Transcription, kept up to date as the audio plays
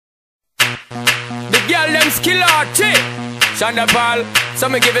girl them skill arty. Shonda Paul,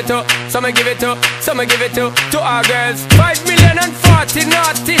 some give it to, some give it to, some give it to our girls. 5,040,000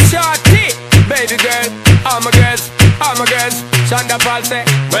 naughty shorty. Baby girl, all my girls, all my girls. Shonda Paul say,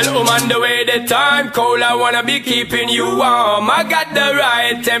 well, on the way the time cold, I wanna be keeping you warm. I got the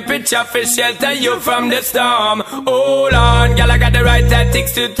right temperature for shelter you from the storm. Hold on, girl, I got the right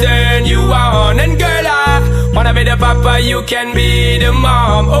tactics to turn you on. And girl, I wanna be the papa, you can be the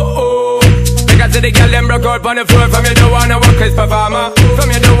mom. Because the girl them broke out on the floor. From you don't wanna work as performer.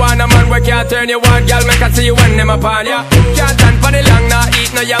 From you don't wanna man where can't turn you on. Girl, make I see you when them upon ya. Can't stand for the long, nah eat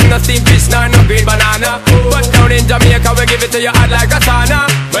no yam, no steamed fish, no green banana. But down in Jamaica we give it to you hot like a sauna.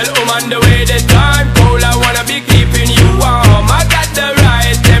 Well, on the way the time cold, I wanna be keeping you warm. I got the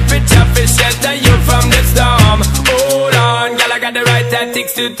right temperature for shelter you from the storm. Hold on, girl, I got the right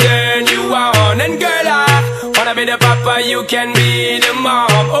tactics to turn you on. And girl, I wanna be the papa, you can be the mom.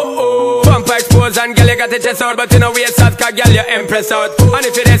 Pump expose and girl, you got the chest out, but you know we a sad, cause girl, you impress out. And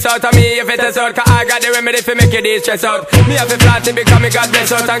if it is out of me, if it is out, cause I got the remedy for make you de-stress out. Me have a flat to become me God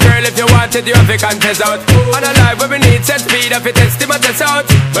bless out. And girl, if you want it, you have to contest out. And a life where we need set speed, if it is to my test out.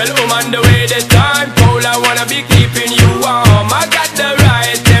 Well, on the way the time cold, I wanna be keeping you warm. I got the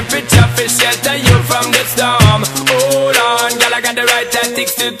right temperature for shelter you from the storm. Hold on, girl, I got the right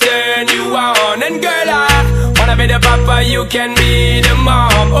tactics to turn you on. And girl, I wanna be the papa, you can be the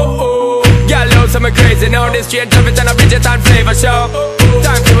mom. Girl, know some crazy now. This strange traffic and a Bridget and flavor show.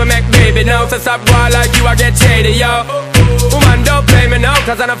 Time to make baby now. So stop boy like you, I get shady, yo. Woman, don't play me now,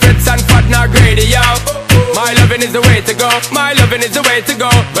 cause I'm a fits and fat, not greedy, yo. My loving is the way to go, my loving is the way to go.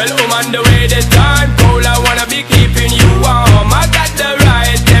 Well, on the way the time cold, I wanna be keeping you warm. I got the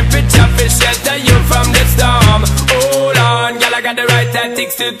right temperature for shelter you from the storm. Hold on, girl, I got the right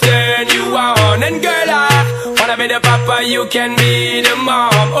tactics to turn you on. And girl, I wanna be the papa, you can be the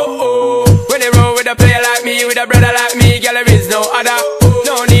mom. When they roll with a player like me, with a brother like me, girl, there is no other.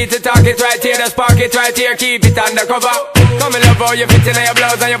 No need to talk it right here, just park it right here, keep it undercover. Come and love how you fit in your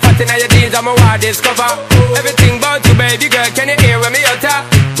blouse and you fat in your jeans, I'm a wild discover. Everything about you, baby girl, can you hear when me utter?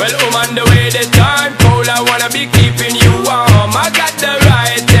 Well, on the way the time cold, I wanna be keeping you warm. I got the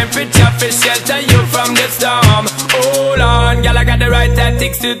right temperature for shelter you from the storm. Hold on, girl, I got the right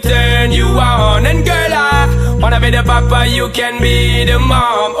tactics to turn you on. And girl, I wanna be the papa, you can be the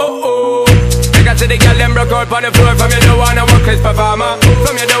mom. I see the girl them broke out on the floor. From you don't wanna work as performer.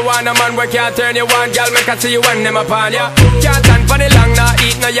 From you don't wanna man where can't turn you on. Girl, make I see you when them upon ya. Can't stand for the long, nah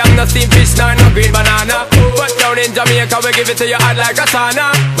eat no yam, no steamed fish, no green banana. But down in Jamaica we give it to you hot like a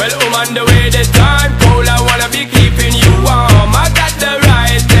sauna. Well, on the way the time cold, I wanna be keeping you warm. I got the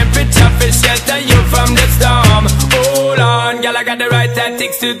right temperature for shelter you from the storm. Hold on, girl, I got the right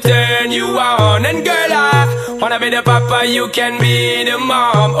tactics to turn you on. And girl, I wanna be the papa, you can be the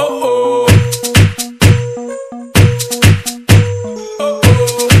mom.